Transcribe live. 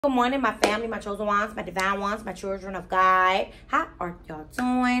Good morning, my family, my chosen ones, my divine ones, my children of God. How are y'all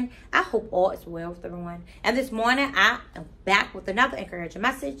doing? I hope all is well with everyone. And this morning, I am back with another encouraging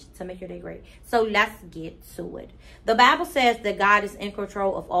message to make your day great. So let's get to it. The Bible says that God is in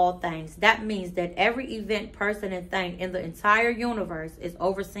control of all things. That means that every event, person, and thing in the entire universe is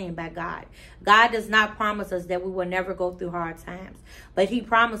overseen by God. God does not promise us that we will never go through hard times, but he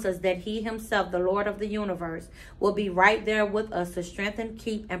promises that he himself, the Lord of the universe, will be right there with us to strengthen,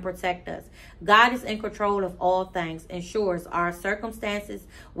 keep, and protect us. God is in control of all things, ensures our circumstances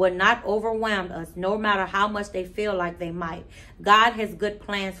will not overwhelm us, no matter how much they feel like they might. God has good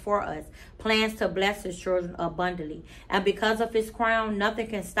plans for us, plans to bless his children abundantly. And because of his crown, nothing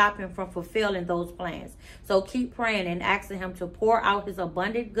can stop him from fulfilling those plans. So keep praying and asking him to pour out his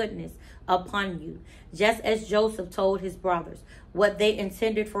abundant goodness upon you. Just as Joseph told his brothers, what they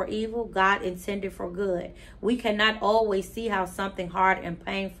intended for evil, God intended for good. We cannot always see how something hard and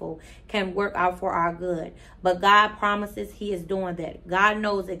painful can work out for our good, but God promises he is doing that. God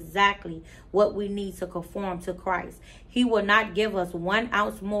knows exactly what we need to conform to Christ. He will not give us 1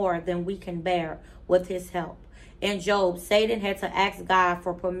 ounce more than we can bear with his help. In Job, Satan had to ask God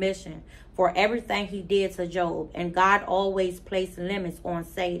for permission for everything he did to Job, and God always placed limits on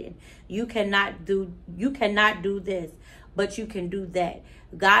Satan. You cannot do this, but you can do that.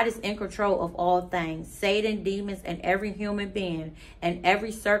 God is in control of all things, Satan, demons, and every human being and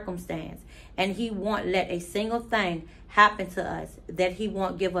every circumstance. And he won't let a single thing happen to us that he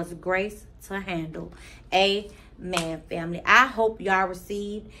won't give us grace to handle. Amen, family. I hope y'all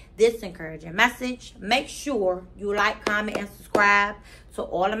received this encouraging message. Make sure you like, comment, and subscribe to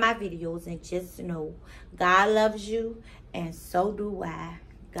all of my videos. And just know God loves you, and so do I.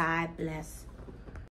 God bless.